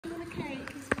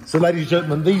So, ladies and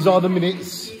gentlemen, these are the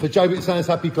minutes for Jaywick Sounds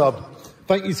Happy Club.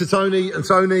 Thank you to Tony and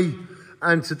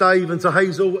to Dave and to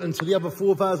Hazel and to the other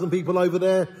 4,000 people over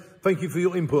there. Thank you for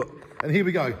your input. And here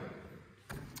we go.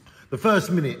 The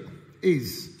first minute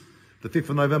is the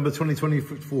 5th of November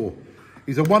 2024.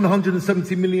 It's a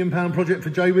 £170 million project for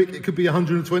Jaywick. It could be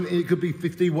 120, it could be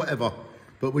 50, whatever.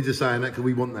 But we're just saying that because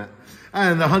we want that.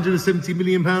 And £170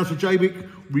 million for Jaywick.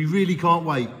 We really can't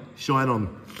wait. Shine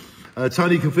on.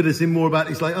 Tony can fill us in more about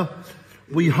this later.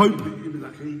 We hope...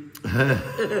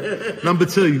 Number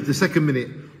 2, the second minute.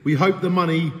 We hope the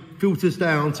money filters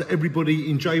down to everybody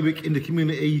in Jaywick, in the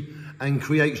community, and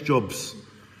creates jobs.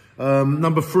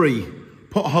 Number 3,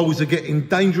 potholes are getting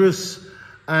dangerous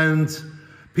and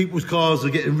people's cars are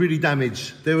getting really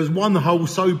damaged. There was one hole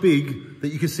so big that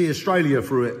you could see Australia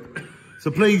through it. So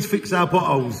please fix our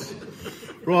potholes.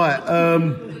 Right.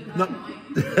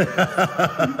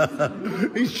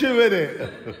 It's true, isn't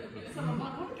it?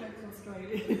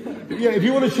 Yeah, if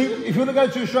you want to go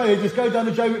to Australia, just go down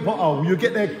the Jaywick pothole. You'll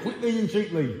get there quickly and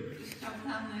cheaply.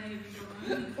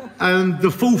 And the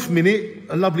 4th minute,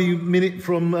 a lovely minute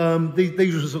from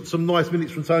these are some nice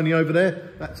minutes from Tony over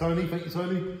there. That's Tony, thank you,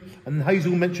 Tony. And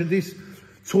Hazel mentioned this.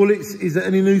 Toilets, is there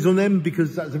any news on them?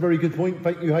 Because that's a very good point.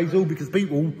 Thank you, Hazel, because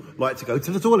people like to go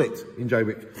to the toilet in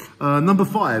Jaywick. Number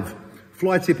 5,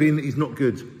 fly tipping is not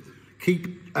good.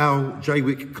 Keep our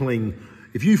Jaywick clean.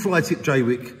 If you fly tip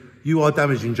Jaywick, you are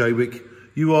damaging Jaywick.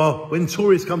 You are, when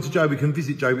tourists come to Jaywick and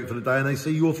visit Jaywick for the day and they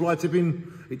see your fly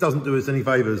tipping, it doesn't do us any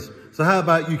favours. So how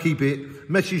about you keep it,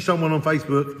 message someone on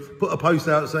Facebook, put a post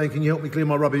out saying, can you help me clear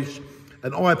my rubbish?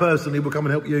 And I personally will come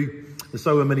and help you, and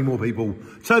so are many more people.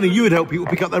 Tony, you would help people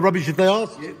pick up their rubbish if they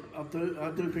ask? Yeah, I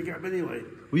do pick up anyway.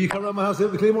 Will you come around my house and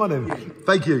help me clear mine then? Yeah.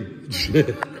 Thank you.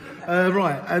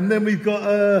 Right, and then we've got,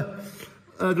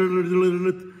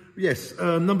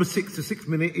 number 6, the 6th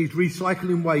minute is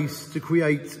recycling waste to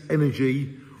create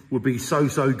energy would be so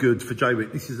good for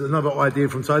Jaywick. This is another idea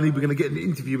from Tony. We're going to get an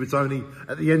interview with Tony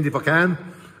at the end if I can,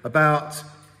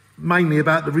 mainly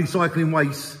about the recycling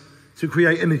waste to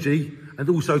create energy and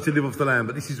also to live off the land.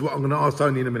 But this is what I'm going to ask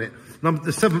Tony in a minute.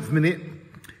 The 7th minute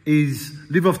is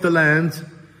live off the land,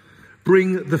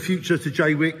 bring the future to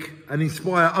Jaywick and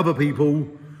inspire other people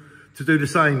to do the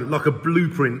same, like a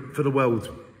blueprint for the world.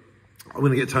 I'm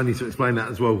going to get Tony to explain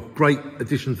that as well. Great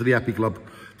addition to the Happy Club,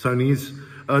 Tony is.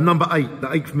 Number 8, the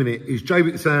 8th minute, is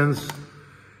Jaywick Sounds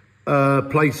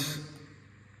place,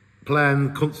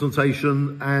 plan,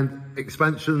 consultation and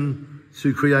expansion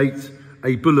to create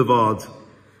a boulevard.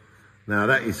 Now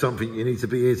that is something you need to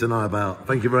be here to know about.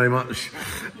 Thank you very much.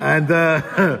 And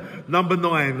number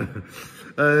 9,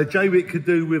 Jaywick could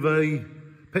do with a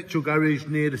petrol garage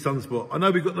near the Sunspot. I know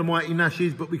we've got the mighty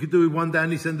Nashes, but we could do with one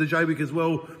down this end of Jaywick as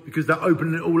well, because they're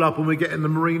opening it all up and we're getting the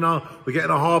marina, we're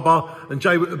getting a harbour, and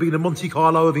Jaywick will be the Monte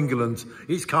Carlo of England.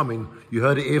 It's coming. You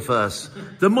heard it here first.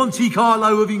 The Monte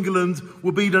Carlo of England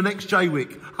will be the next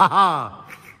Jaywick. Ha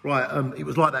ha. Right, it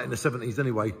was like that in the 70s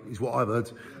anyway, is what I've heard.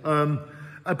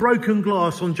 A broken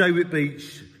glass on Jaywick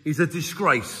Beach is a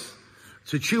disgrace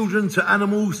to children, to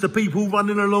animals, to people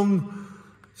running along.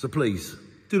 So please,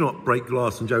 do not break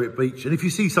glass on Jaywick Beach. And if you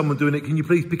see someone doing it, can you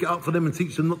please pick it up for them and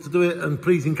teach them not to do it? And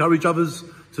please encourage others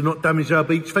to not damage our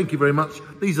beach. Thank you very much.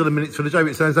 These are the minutes for the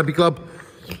Jaywick Sounds Happy Club.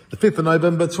 The 5th of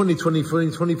November,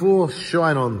 2023-24.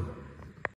 Shine on.